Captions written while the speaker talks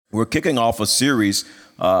We're kicking off a series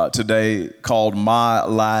today called My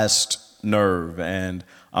Last Nerve, and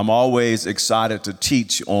I'm always excited to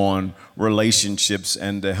teach on relationships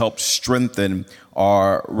and to help strengthen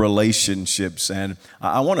our relationships. And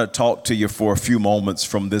I want to talk to you for a few moments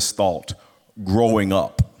from this thought: growing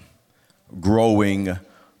up. Growing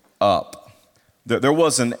up. There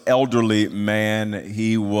was an elderly man.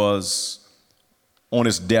 He was on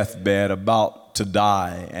his deathbed, about to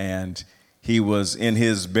die, and he was in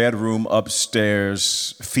his bedroom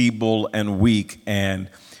upstairs, feeble and weak, and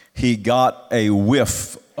he got a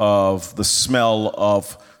whiff of the smell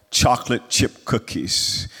of chocolate chip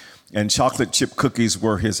cookies. And chocolate chip cookies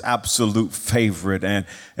were his absolute favorite. And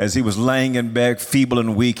as he was laying in bed, feeble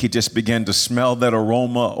and weak, he just began to smell that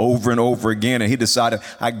aroma over and over again. And he decided,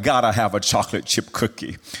 I gotta have a chocolate chip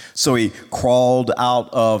cookie. So he crawled out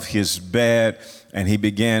of his bed and he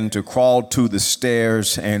began to crawl to the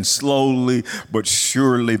stairs, and slowly but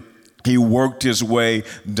surely he worked his way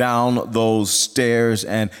down those stairs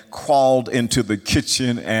and crawled into the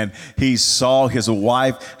kitchen, and he saw his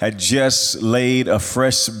wife had just laid a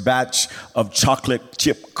fresh batch of chocolate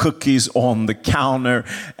chip cookies on the counter,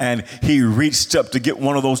 and he reached up to get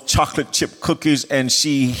one of those chocolate chip cookies, and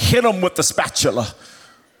she hit him with the spatula.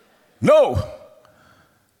 "No,"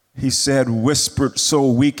 he said, whispered, so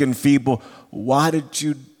weak and feeble. "Why did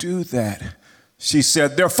you do that?" She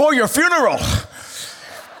said, "They're for your funeral."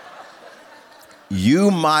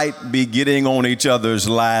 You might be getting on each other's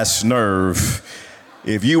last nerve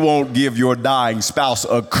if you won't give your dying spouse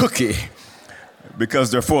a cookie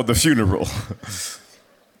because they're for the funeral.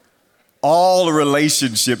 All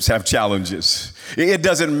relationships have challenges. It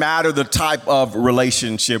doesn't matter the type of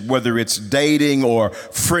relationship, whether it's dating or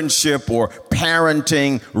friendship or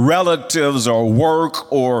parenting, relatives or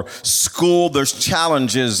work or school, there's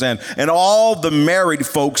challenges. And all the married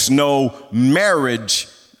folks know marriage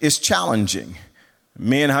is challenging.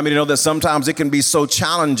 Men, how many know that sometimes it can be so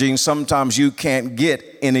challenging, sometimes you can't get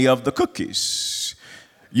any of the cookies?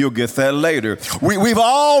 You'll get that later. We've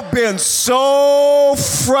all been so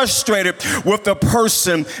frustrated with the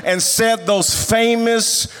person and said those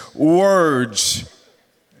famous words: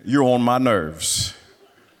 "You're on my nerves.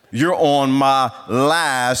 You're on my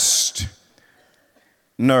last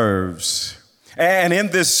nerves." And in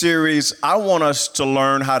this series, I want us to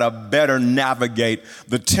learn how to better navigate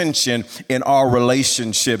the tension in our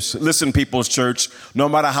relationships. Listen, People's Church, no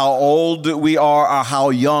matter how old we are or how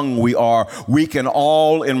young we are, we can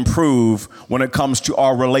all improve when it comes to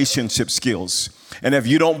our relationship skills. And if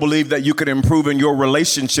you don't believe that you can improve in your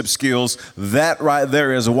relationship skills, that right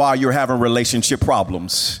there is why you're having relationship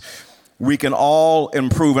problems. We can all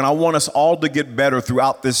improve, and I want us all to get better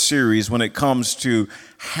throughout this series when it comes to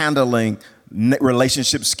handling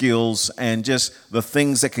relationship skills and just the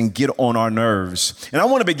things that can get on our nerves. And I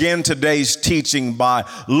want to begin today's teaching by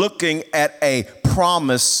looking at a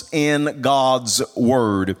promise in God's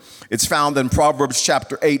word. It's found in Proverbs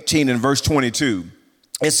chapter 18 and verse 22.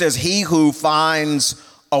 It says, "He who finds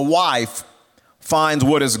a wife finds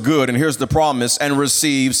what is good," and here's the promise, "and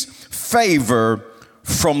receives favor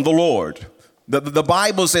from the Lord." The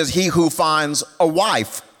Bible says, "He who finds a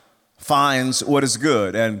wife finds what is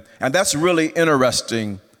good." And that's really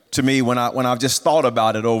interesting to me when I've just thought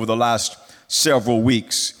about it over the last several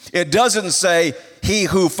weeks. It doesn't say he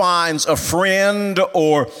who finds a friend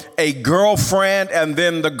or a girlfriend and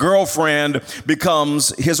then the girlfriend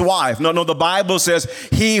becomes his wife. No, the Bible says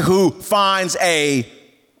he who finds a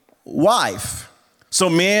wife. So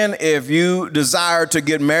men, if you desire to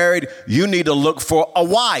get married, you need to look for a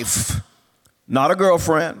wife, not a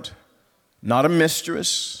girlfriend, not a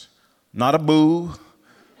mistress, not a boo,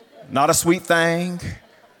 not a sweet thing.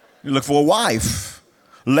 You look for a wife.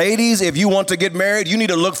 Ladies, if you want to get married, you need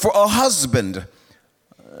to look for a husband,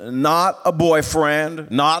 not a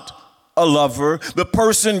boyfriend, not a lover. The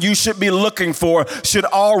person you should be looking for should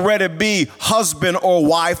already be husband or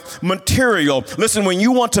wife material. Listen, when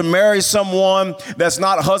you want to marry someone that's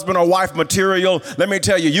not husband or wife material, let me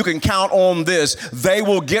tell you, you can count on this. They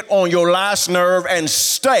will get on your last nerve and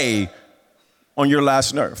stay on your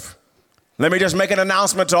last nerve. Let me just make an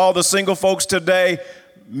announcement to all the single folks today.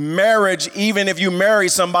 Marriage, even if you marry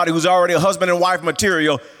somebody who's already a husband and wife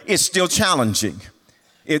material, is still challenging.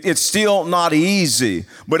 It's still not easy.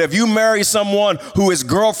 But if you marry someone who is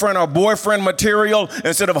girlfriend or boyfriend material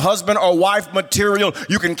instead of husband or wife material,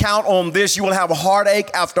 you can count on this. You will have heartache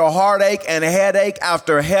after heartache and headache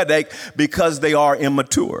after headache because they are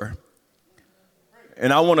immature.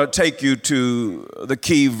 And I want to take you to the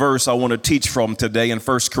key verse I want to teach from today in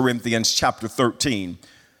 1 Corinthians chapter 13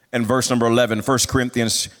 and verse number 11. 1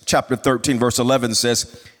 Corinthians chapter 13, verse 11 says,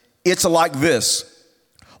 "It's like this.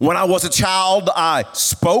 When I was a child, I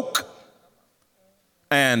spoke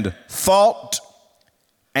and thought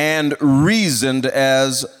and reasoned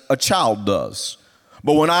as a child does.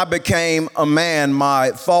 But when I became a man, my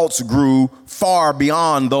thoughts grew far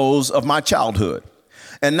beyond those of my childhood.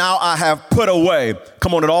 And now I have put away,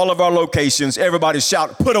 come on, at all of our locations, everybody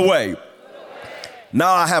shout, put away.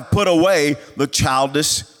 Now I have put away the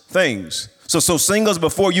childish things. So singles,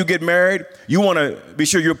 before you get married, you want to be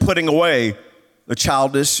sure you're putting away the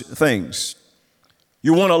childish things.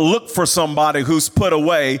 You want to look for somebody who's put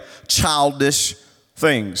away childish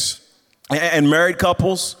things. And married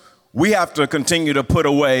couples, we have to continue to put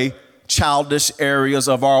away childish areas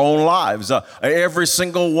of our own lives. Every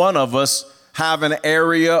single one of us have an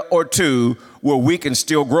area or two where we can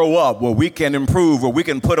still grow up, where we can improve, where we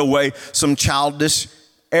can put away some childish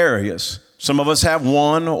areas. Some of us have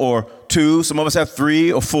 1 or 2, some of us have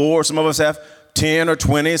 3 or 4, some of us have 10 or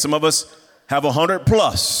 20, some of us have 100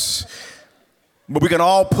 plus. But we can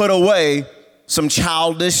all put away some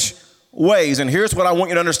childish ways. And here's what I want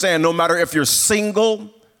you to understand. No matter if you're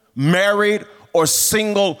single, married, or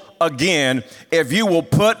single again, if you will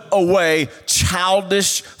put away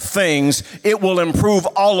childish things, it will improve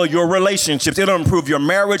all of your relationships. It'll improve your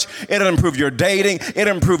marriage. It'll improve your dating.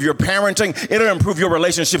 It'll improve your parenting. It'll improve your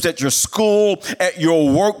relationships at your school, at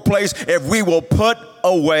your workplace, if we will put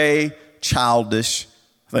away childish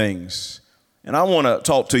things. And I want to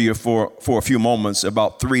talk to you for a few moments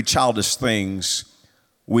about 3 childish things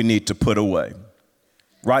we need to put away.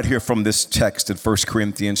 Right here from this text in 1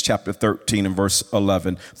 Corinthians chapter 13 and verse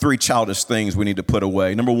 11. 3 childish things we need to put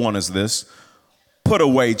away. Number 1 is this: put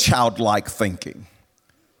away childlike thinking.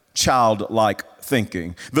 Childlike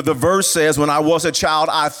thinking. The verse says, when I was a child,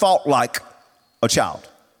 I thought like a child.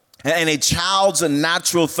 And a child's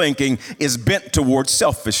natural thinking is bent towards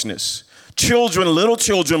selfishness. Little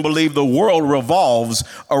children believe the world revolves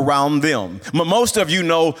around them. Most of you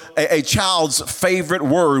know a child's favorite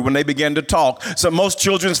word when they begin to talk. So most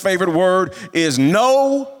children's favorite word is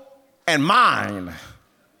no and mine.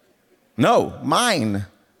 No, mine.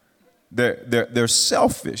 They're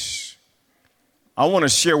selfish. I want to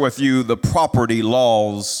share with you the property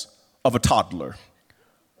laws of a toddler.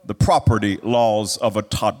 The property laws of a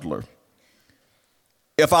toddler.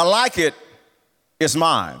 If I like it, it's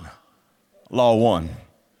mine. Law 1.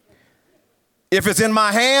 If it's in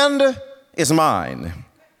my hand, it's mine.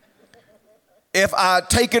 If I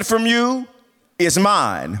take it from you, it's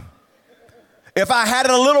mine. If I had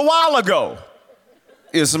it a little while ago,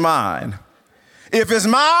 it's mine. If it's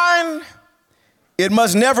mine, it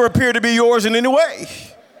must never appear to be yours in any way.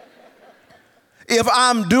 If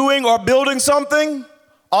I'm doing or building something,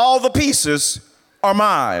 all the pieces are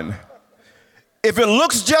mine. If it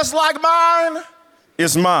looks just like mine,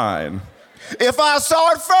 it's mine. If I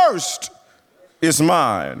saw it first, it's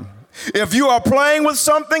mine. If you are playing with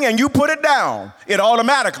something and you put it down, it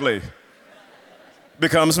automatically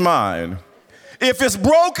becomes mine. If it's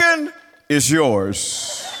broken, it's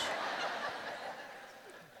yours.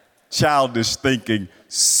 Childish thinking,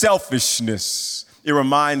 selfishness. It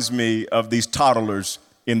reminds me of these toddlers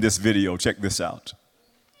in this video. Check this out.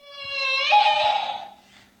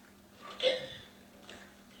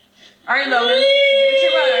 All right, Logan, give it to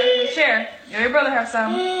your brother. Share. Your brother have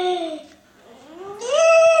some. All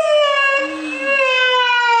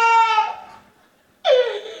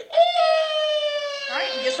right,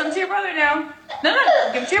 get some to your brother now. No,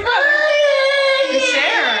 give it to your brother. And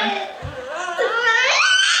share.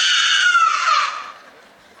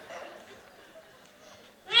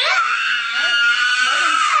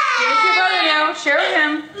 Give it to your brother now. Share with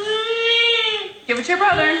him. Give it to your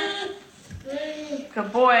brother.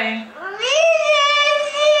 Good boy.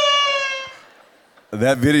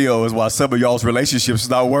 That video is why some of y'all's relationships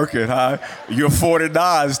not working, huh? You're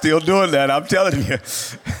 49, still doing that, I'm telling you.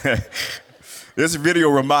 This video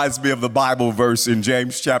reminds me of the Bible verse in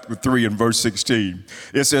James chapter 3 and verse 16.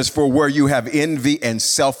 It says, for where you have envy and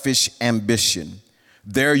selfish ambition,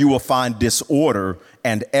 there you will find disorder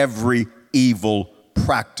and every evil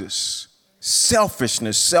practice.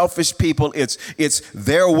 Selfishness, selfish people, it's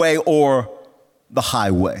their way or the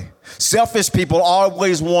highway. Selfish people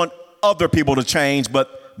always want other people to change,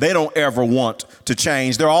 but they don't ever want to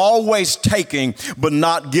change. They're always taking, but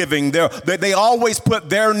not giving. They always put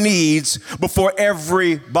their needs before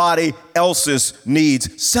everybody else's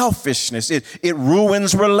needs. Selfishness, it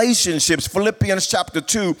ruins relationships. Philippians chapter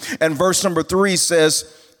 2 and verse number 3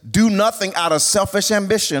 says, do nothing out of selfish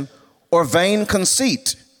ambition or vain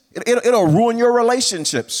conceit. It'll ruin your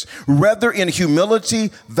relationships. Rather, in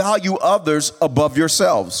humility, value others above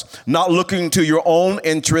yourselves, not looking to your own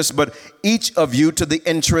interests, but each of you to the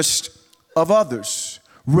interest of others.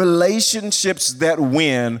 Relationships that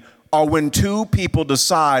win are when two people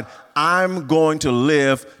decide, I'm going to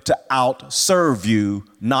live to outserve you,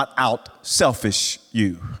 not out-selfish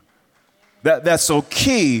you. That's so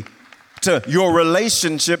key to your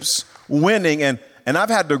relationships winning. And I've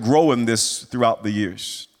had to grow in this throughout the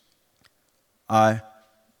years. I've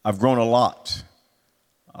grown a lot.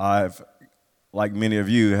 I've, like many of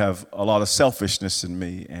you, have a lot of selfishness in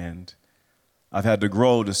me. And I've had to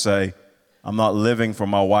grow to say, I'm not living for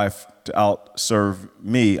my wife to outserve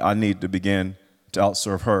me. I need to begin to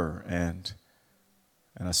outserve her. And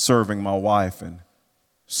serving my wife and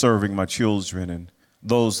serving my children and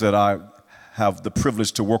those that I have the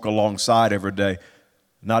privilege to work alongside every day,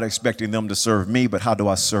 not expecting them to serve me, but how do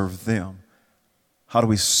I serve them? How do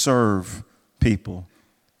we serve people?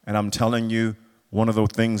 And I'm telling you, one of the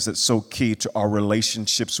things that's so key to our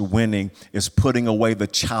relationships winning is putting away the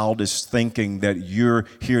childish thinking that you're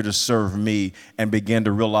here to serve me and begin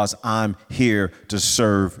to realize I'm here to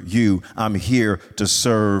serve you. I'm here to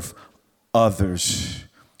serve others.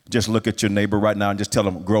 Just look at your neighbor right now and just tell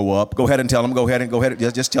them, grow up. Go ahead and tell them, go ahead.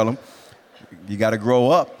 Just tell them. You got to grow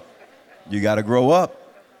up. You got to grow up.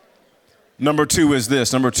 Number two is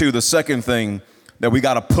this. Number two, the second thing that we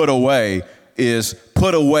got to put away is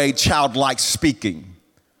put away childlike speaking.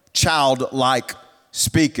 Childlike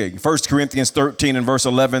speaking. 1 Corinthians 13 and verse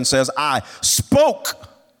 11 says, I spoke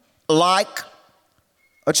like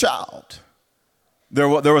a child. There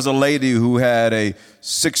was a lady who had a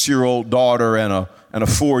 6-year-old daughter and a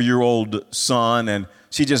 4-year-old son, and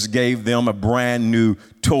she just gave them a brand new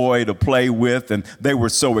toy to play with, and they were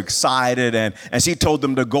so excited. And she told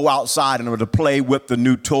them to go outside and to play with the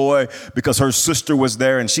new toy because her sister was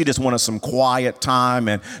there, and she just wanted some quiet time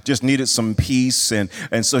and just needed some peace. And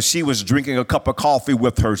so she was drinking a cup of coffee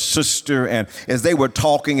with her sister, and as they were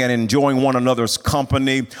talking and enjoying one another's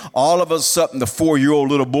company, all of a sudden the 4-year-old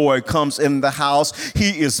little boy comes in the house.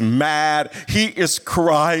 He is mad. He is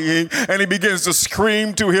crying, and he begins to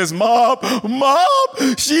scream to his mom, Mom,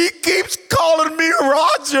 she keeps calling me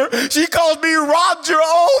Roger. She calls me Roger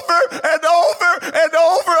over and over and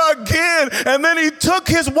over again. And then he took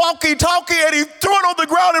his walkie-talkie and he threw it on the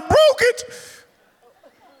ground and broke it.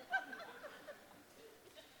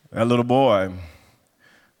 That little boy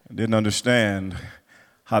didn't understand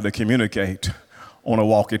how to communicate on a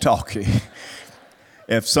walkie-talkie.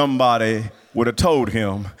 If somebody would have told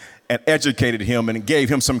him and educated him and gave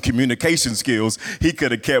him some communication skills, he could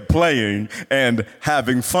have kept playing and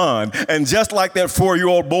having fun. And just like that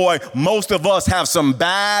 4-year-old boy, most of us have some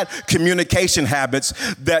bad communication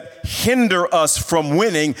habits that hinder us from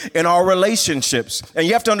winning in our relationships. And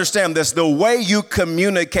you have to understand this, the way you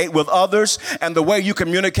communicate with others and the way you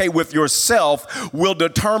communicate with yourself will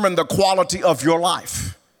determine the quality of your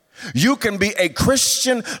life. You can be a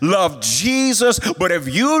Christian, love Jesus, but if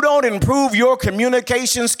you don't improve your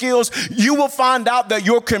communication skills, you will find out that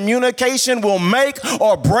your communication will make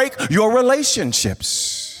or break your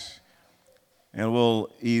relationships. And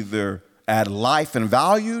will either add life and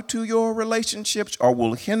value to your relationships or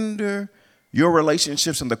will hinder your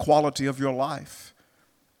relationships and the quality of your life.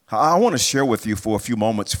 I want to share with you for a few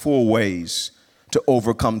moments 4 ways to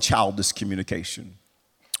overcome childish communication.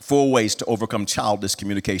 4 ways to overcome childish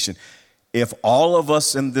communication. If all of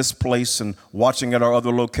us in this place and watching at our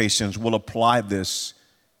other locations will apply this,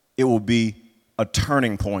 it will be a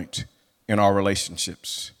turning point in our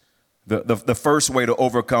relationships. The first way to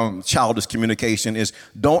overcome childish communication is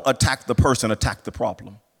don't attack the person, attack the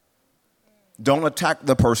problem. Don't attack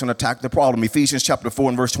the person, attack the problem. Ephesians chapter 4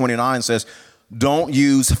 and verse 29 says, don't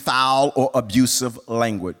use foul or abusive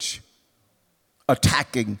language.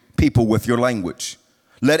 Attacking people with your language.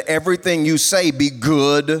 Let everything you say be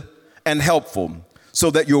good and helpful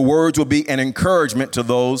so that your words will be an encouragement to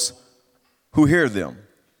those who hear them.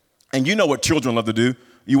 And you know what children love to do.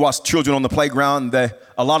 You watch children on the playground, a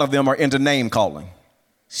lot of them are into name calling.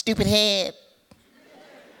 Stupid head,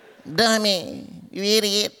 dummy, you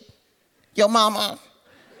idiot, your mama.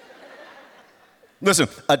 Listen,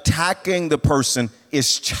 attacking the person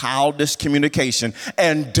is childish communication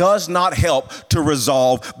and does not help to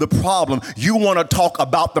resolve the problem. You want to talk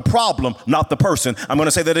about the problem, not the person. I'm going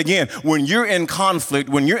to say that again. When you're in conflict,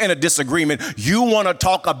 when you're in a disagreement, you want to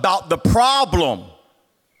talk about the problem,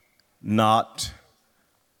 not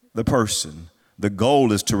the person. The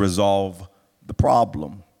goal is to resolve the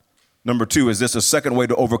problem. Number 2 is this, a second way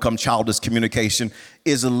to overcome childish communication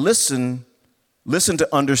is listen to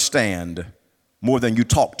understand more than you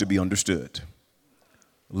talk to be understood.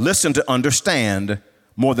 Listen to understand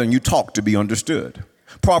more than you talk to be understood.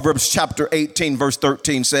 Proverbs chapter 18 verse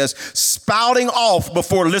 13 says, spouting off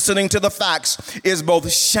before listening to the facts is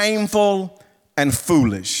both shameful and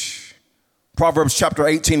foolish. Proverbs chapter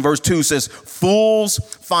 18, verse 2 says, fools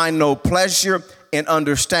find no pleasure in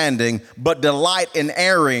understanding, but delight in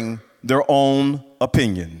airing their own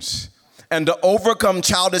opinions. And to overcome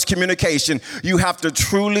childish communication, you have to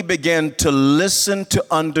truly begin to listen to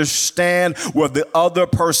understand where the other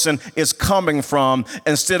person is coming from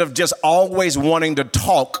instead of just always wanting to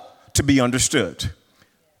talk to be understood.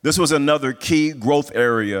 This was another key growth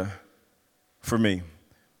area for me.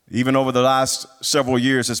 Even over the last several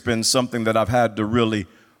years, it's been something that I've had to really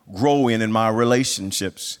grow in my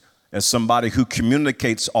relationships. As somebody who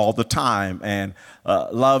communicates all the time and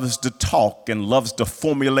loves to talk and loves to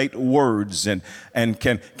formulate words and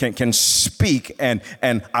can speak and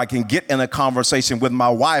I can get in a conversation with my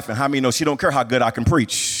wife, and how many know she don't care how good I can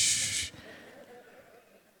preach?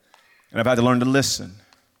 And I've had to learn to listen.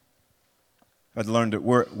 I've had to learn to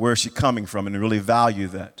where is she coming from and really value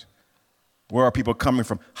that. Where are people coming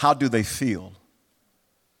from? How do they feel?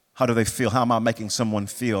 How do they feel? How am I making someone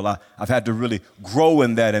feel? I've had to really grow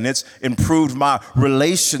in that, and it's improved my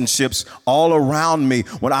relationships all around me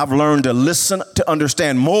when I've learned to listen to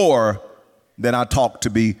understand more than I talk to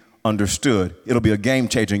be understood. It'll be a game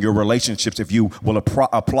changer in your relationships if you will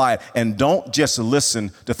apply it. And don't just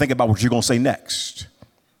listen to think about what you're going to say next.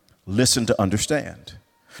 Listen to understand.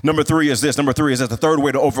 Number three is this. The third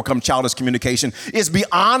way to overcome childish communication is be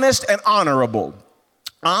honest and honorable.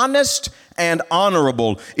 Honest and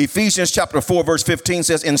honorable. Ephesians chapter 4, verse 15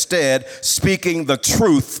 says, instead, speaking the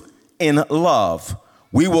truth in love,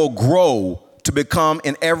 we will grow to become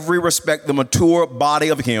in every respect the mature body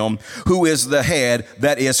of him who is the head,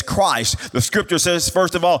 that is Christ. The scripture says,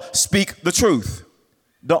 first of all, speak the truth.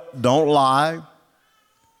 Don't lie.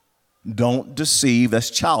 Don't deceive.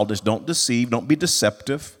 That's childish. Don't deceive. Don't be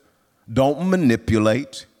deceptive. Don't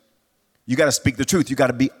manipulate. You got to speak the truth. You got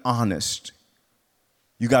to be honest.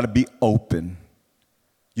 You got to be open.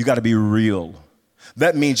 You got to be real.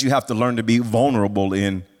 That means you have to learn to be vulnerable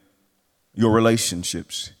in your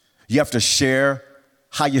relationships. You have to share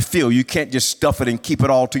how you feel. You can't just stuff it and keep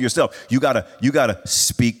it all to yourself. You got to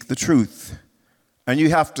speak the truth. And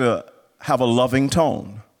you have to have a loving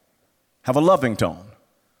tone. Have a loving tone.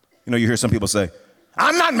 You know, you hear some people say,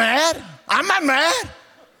 I'm not mad. I'm not mad.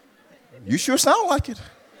 You sure sound like it.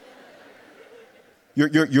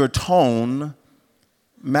 Your tone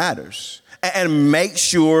matters. And make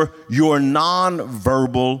sure your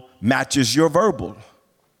nonverbal matches your verbal.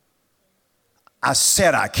 I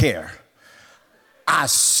said I care. I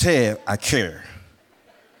said I care.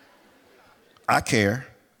 I care.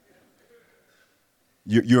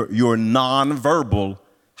 Your nonverbal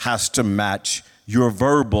has to match your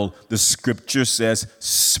verbal. The scripture says,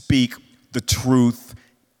 speak the truth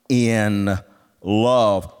in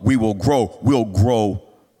love. We'll grow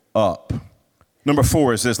up. Number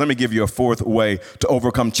 4 is this. Let me give you a fourth way to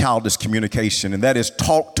overcome childish communication, and that is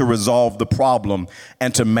talk to resolve the problem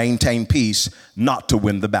and to maintain peace, not to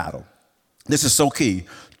win the battle. This is so key.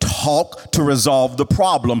 Talk to resolve the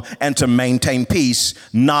problem and to maintain peace,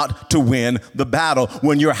 not to win the battle.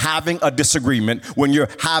 When you're having a disagreement, when you're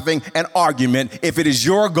having an argument, if it is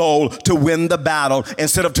your goal to win the battle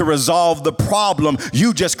instead of to resolve the problem,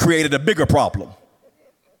 you just created a bigger problem.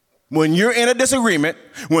 When you're in a disagreement,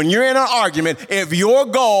 when you're in an argument, if your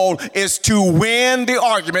goal is to win the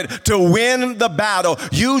argument, to win the battle,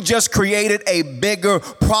 you just created a bigger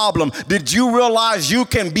problem. Did you realize you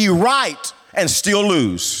can be right and still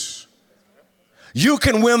lose? You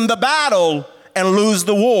can win the battle and lose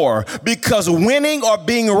the war, because winning or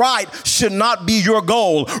being right should not be your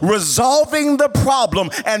goal. Resolving the problem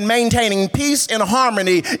and maintaining peace and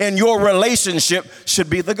harmony in your relationship should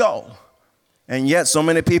be the goal. And yet so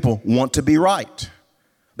many people want to be right.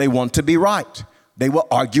 They want to be right. They will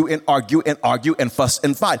argue and argue and argue and fuss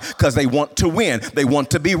and fight because they want to win. They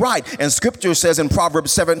want to be right. And scripture says in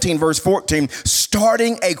Proverbs 17, verse 14,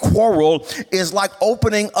 starting a quarrel is like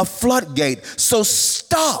opening a floodgate. So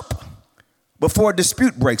stop before a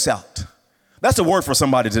dispute breaks out. That's a word for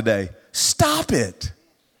somebody today. Stop it.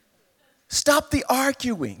 Stop the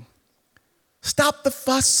arguing. Stop the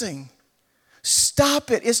fussing.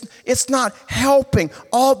 Stop it. It's not helping.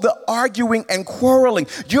 All the arguing and quarreling.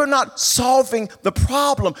 You're not solving the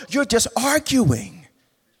problem. You're just arguing.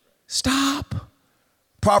 Stop.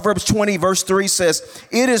 Proverbs 20 verse 3 says,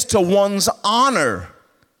 it is to one's honor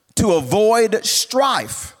to avoid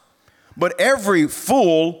strife, but every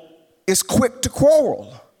fool is quick to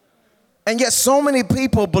quarrel. And yet so many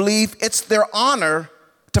people believe it's their honor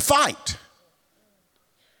to fight.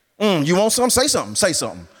 You want something? Say something. Say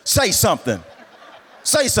something. Say something.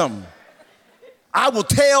 Say something. I will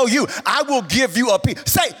tell you. I will give you a piece.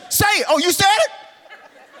 Say. Oh, you said it?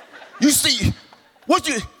 You see,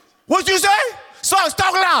 What you say? So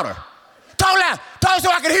talk louder. Talk loud. Talk so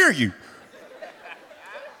I can hear you.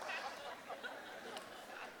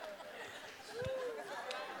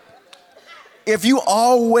 If you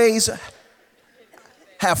always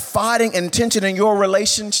have fighting and tension in your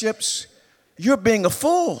relationships, you're being a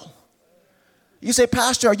fool. You say,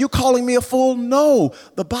 Pastor, are you calling me a fool? No,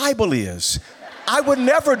 the Bible is. I would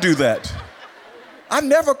never do that. I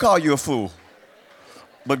never call you a fool.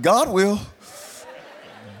 But God will.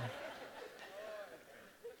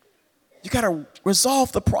 You got to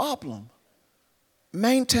resolve the problem.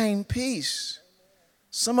 Maintain peace.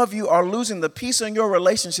 Some of you are losing the peace in your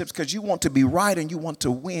relationships because you want to be right and you want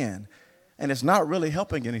to win. And it's not really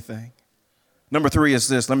helping anything. Number 3 is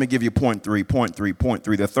this. Let me give you point three.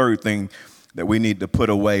 The third thing that we need to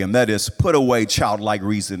put away, and that is put away childlike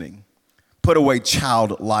reasoning. Put away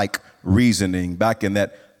childlike reasoning. Back in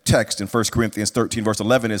that text in 1 Corinthians 13, verse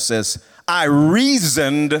 11, it says, I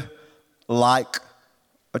reasoned like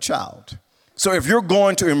a child. So if you're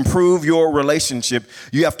going to improve your relationship,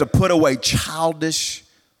 you have to put away childish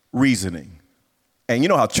reasoning. And you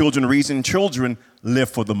know how children reason? Children live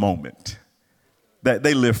for the moment.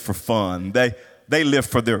 They live for fun. They live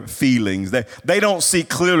for their feelings. They don't see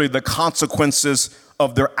clearly the consequences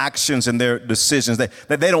of their actions and their decisions.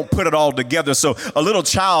 They don't put it all together. So a little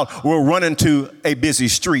child will run into a busy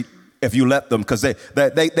street if you let them, because they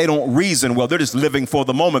don't reason well. They're just living for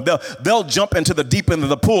the moment. They'll jump into the deep end of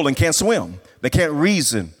the pool and can't swim. They can't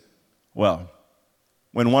reason well.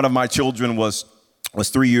 When one of my children was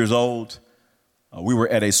 3 years old, we were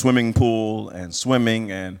at a swimming pool and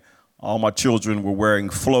swimming, and all my children were wearing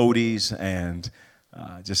floaties and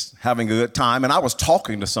just having a good time. And I was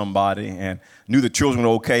talking to somebody and knew the children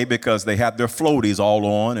were okay because they had their floaties all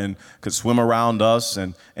on and could swim around us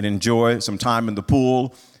and enjoy some time in the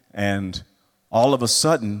pool. And all of a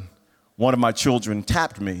sudden, one of my children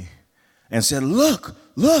tapped me and said, look.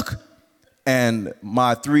 And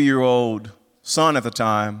my 3-year-old son at the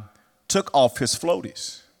time took off his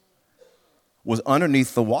floaties, was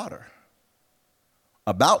underneath the water,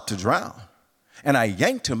 about to drown. And I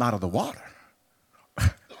yanked him out of the water.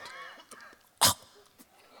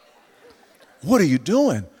 What are you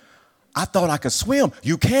doing? I thought I could swim.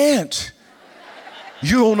 You can't.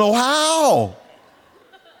 You don't know how.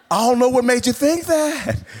 I don't know what made you think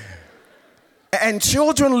that. And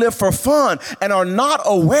children live for fun and are not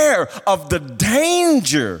aware of the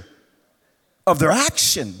danger of their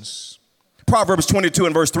actions. Proverbs 22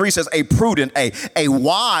 and verse 3 says, a prudent, a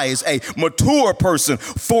wise, a mature person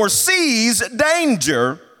foresees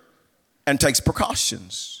danger and takes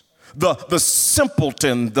precautions. The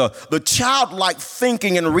simpleton, the childlike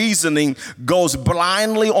thinking and reasoning goes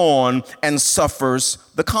blindly on and suffers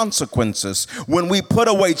the consequences. When we put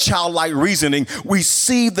away childlike reasoning, we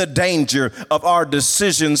see the danger of our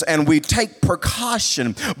decisions and we take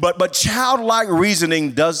precaution. But childlike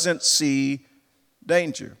reasoning doesn't see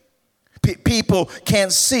danger. People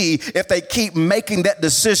can't see if they keep making that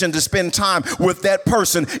decision to spend time with that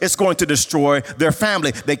person, it's going to destroy their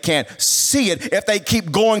family. They can't see it. If they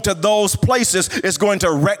keep going to those places, it's going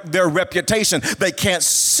to wreck their reputation. They can't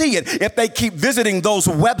see it. If they keep visiting those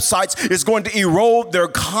websites, it's going to erode their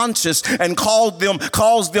conscience and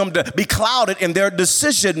cause them to be clouded in their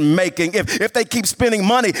decision making. If they keep spending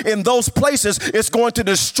money in those places, it's going to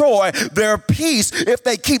destroy their peace. If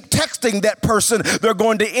they keep texting that person, they're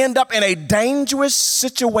going to end up in a dangerous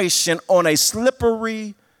situation on a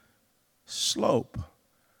slippery slope.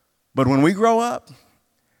 But when we grow up,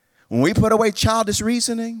 when we put away childish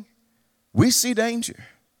reasoning, we see danger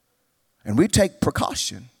and we take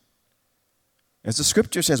precaution. As the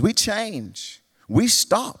scripture says, we change, we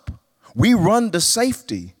stop, we run to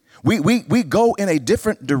safety. We go in a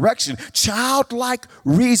different direction. Childlike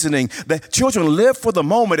reasoning. That children live for the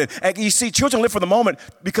moment. And you see, children live for the moment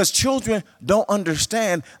because children don't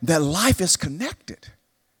understand that life is connected.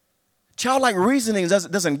 Childlike reasoning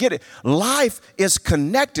doesn't get it. Life is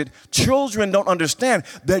connected. Children don't understand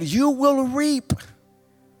that you will reap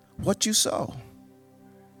what you sow.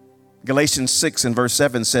 Galatians 6 and verse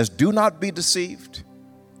 7 says, do not be deceived.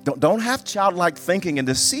 Don't have childlike thinking and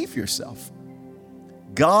deceive yourself.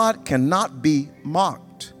 God cannot be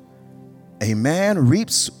mocked. A man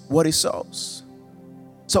reaps what he sows.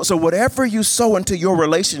 So whatever you sow into your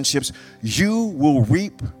relationships, you will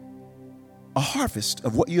reap a harvest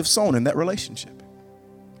of what you have sown in that relationship.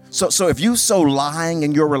 So if you sow lying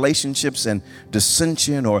in your relationships and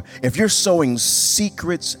dissension, or if you're sowing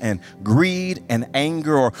secrets and greed and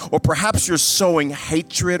anger, or perhaps you're sowing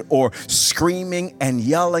hatred or screaming and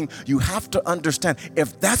yelling, you have to understand,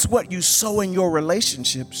 if that's what you sow in your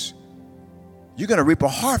relationships, you're going to reap a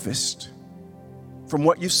harvest from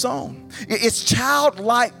what you've sown. It's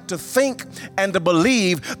childlike to think and to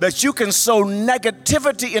believe that you can sow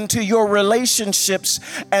negativity into your relationships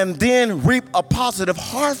and then reap a positive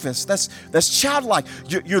harvest. That's childlike.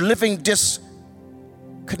 You're living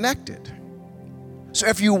disconnected. So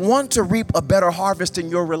if you want to reap a better harvest in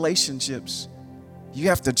your relationships, you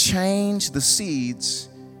have to change the seeds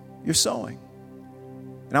you're sowing.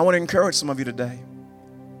 And I want to encourage some of you today.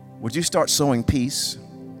 Would you start sowing peace?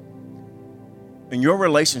 In your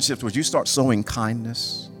relationships, would you start sowing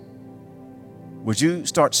kindness? Would you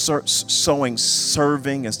start sowing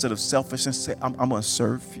serving instead of selfishness? Say, I'm going to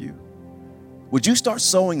serve you. Would you start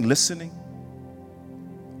sowing listening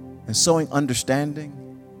and sowing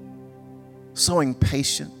understanding, sowing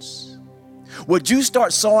patience? Would you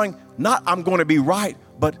start sowing, not I'm going to be right,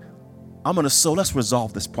 but I'm going to sow, let's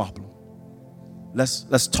resolve this problem.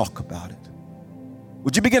 Let's talk about it.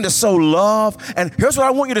 Would you begin to sow love? And here's what I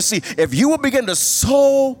want you to see. If you will begin to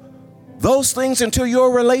sow those things into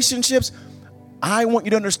your relationships, I want you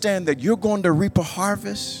to understand that you're going to reap a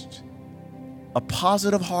harvest, a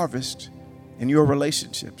positive harvest in your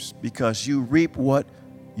relationships because you reap what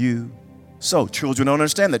you sow. Children don't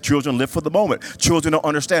understand that. Children live for the moment. Children don't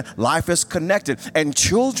understand life is connected. And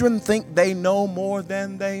children think they know more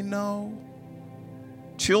than they know.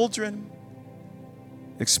 Children,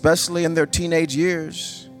 especially in their teenage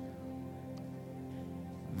years,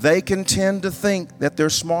 they can tend to think that they're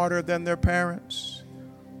smarter than their parents.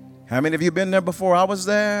 How many of you been there before? I was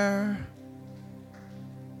there.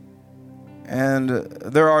 And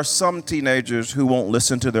there are some teenagers who won't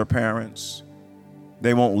listen to their parents.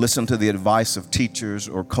 They won't listen to the advice of teachers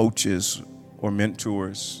or coaches or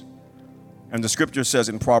mentors. And the scripture says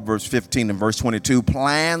in Proverbs 15 and verse 22,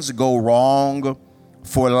 plans go wrong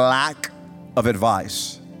for lack of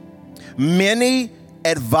advice. Many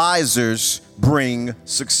advisors bring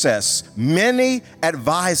success. Many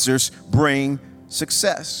advisors bring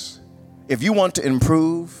success. If you want to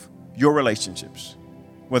improve your relationships,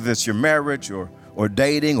 whether it's your marriage or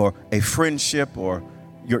dating or a friendship or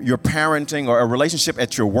your parenting or a relationship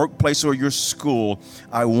at your workplace or your school,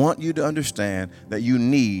 I want you to understand that you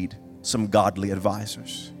need some godly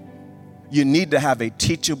advisors. You need to have a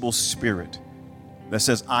teachable spirit that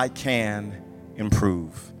says, I can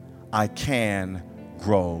improve. I can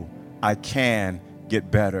grow. I can get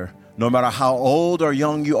better. No matter how old or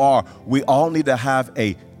young you are, we all need to have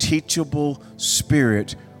a teachable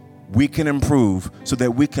spirit we can improve so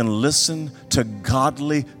that we can listen to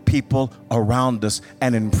godly people around us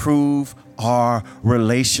and improve our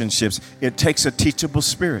relationships. It takes a teachable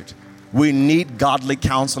spirit. We need godly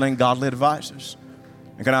counseling, godly advisors.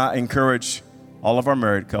 And can I encourage all of our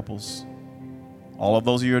married couples, all of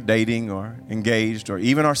those of you who are dating or engaged or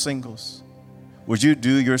even our singles, would you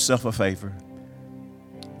do yourself a favor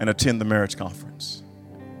and attend the marriage conference?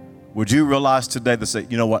 Would you realize today that say,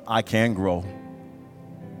 you know what, I can grow.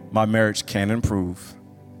 My marriage can improve.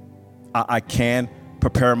 I can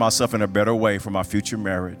prepare myself in a better way for my future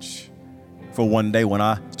marriage. For one day when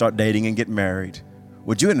I start dating and get married.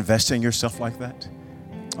 Would you invest in yourself like that?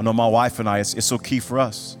 I know my wife and I, it's so key for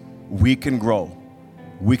us. We can grow.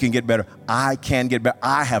 We can get better. I can get better.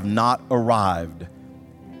 I have not arrived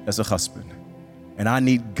as a husband. And I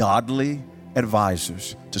need godly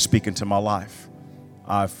advisors to speak into my life.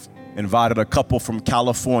 I've invited a couple from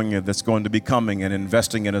California that's going to be coming and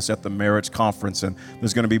investing in us at the marriage conference. And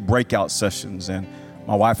there's going to be breakout sessions. And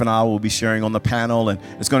my wife and I will be sharing on the panel. And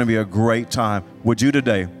it's going to be a great time. Would you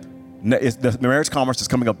today? The marriage conference is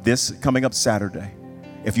coming up Saturday.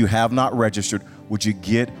 If you have not registered, would you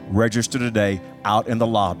get registered today out in the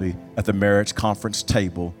lobby at the marriage conference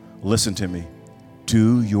table? Listen to me.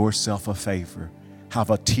 Do yourself a favor. Have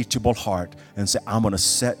a teachable heart and say, I'm going to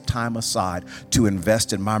set time aside to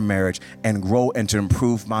invest in my marriage and grow and to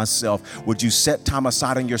improve myself. Would you set time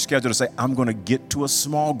aside in your schedule to say, I'm going to get to a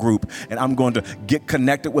small group and I'm going to get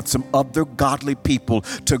connected with some other godly people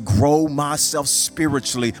to grow myself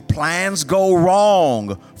spiritually? Plans go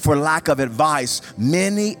wrong for lack of advice.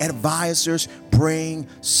 Many advisors bring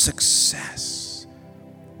success.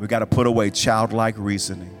 We got to put away childlike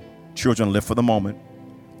reasoning. Children live for the moment.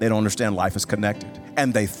 They don't understand life is connected.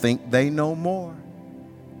 And they think they know more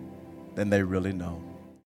than they really know.